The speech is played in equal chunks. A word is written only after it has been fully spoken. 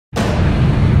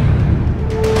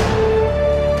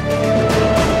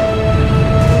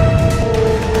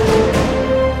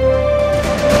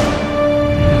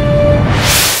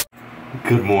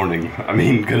Good morning.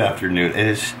 Good afternoon. It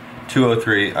is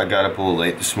 2:03. I got up a little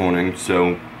late this morning,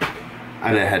 so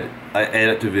I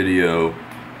edited the video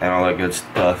and all that good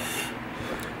stuff.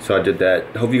 So I did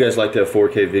that. Hope you guys liked that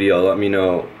 4K video. Let me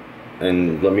know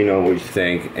what you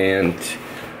think. And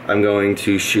I'm going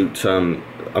to shoot some.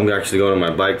 I'm actually going on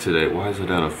my bike today. Why is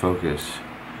it out of focus?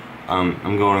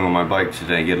 I'm going on my bike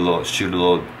today. Shoot a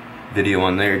little video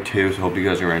on there too. So hope you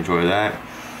guys are gonna enjoy that.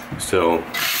 So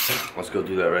let's go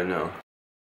do that right now.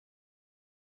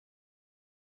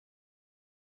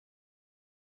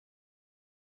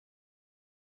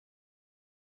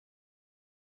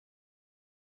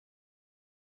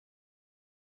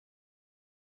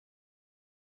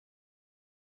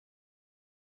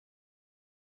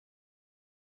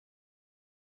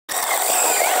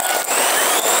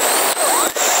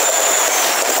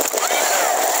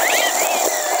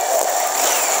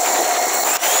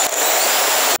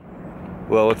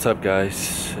 Well, what's up,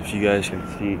 guys? If you guys can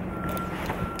see,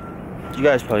 you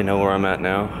guys probably know where I'm at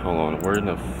now. Hold on, where in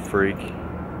the freak?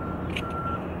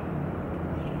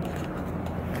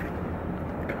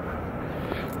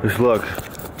 Just look.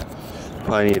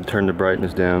 Probably need to turn the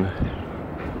brightness down.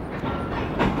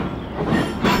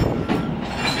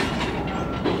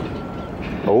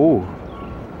 Oh,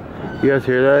 you guys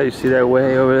hear that? You see that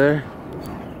way over there?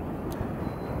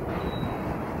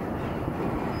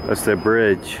 That's the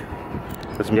bridge.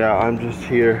 Yeah, I'm just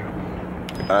here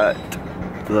at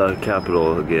the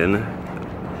Capitol again.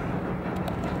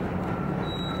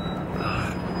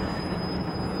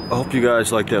 I hope you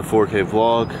guys like that 4K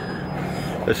vlog.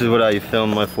 This is what I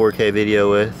filmed my 4K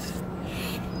video with.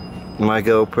 My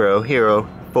GoPro Hero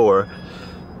 4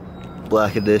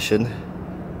 Black Edition.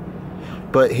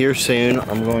 But here soon,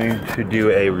 I'm going to do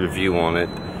a review on it,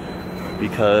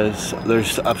 because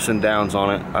there's ups and downs on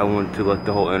it. I want to let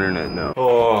the whole internet know.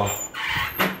 Oh,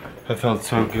 that felt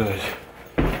so good.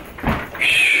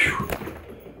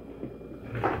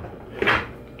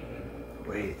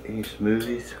 Wait, any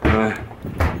smoothies?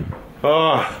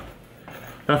 Oh,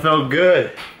 that felt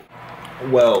good.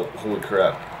 Well, holy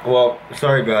crap. Well,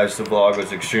 sorry guys, the vlog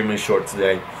was extremely short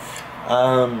today.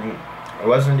 I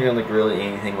wasn't doing like really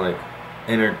anything like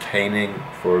entertaining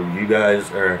for you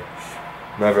guys or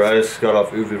whatever. I just got off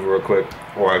Uvi real quick,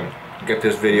 or I get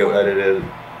this video edited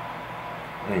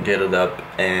and get it up,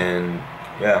 and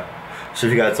yeah. So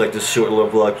if you guys like this short little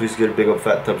vlog, please give it a big old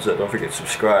fat thumbs up. Don't forget to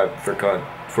subscribe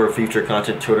for future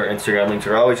content. Twitter, Instagram links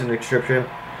are always in the description.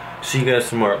 See you guys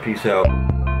tomorrow. Peace out.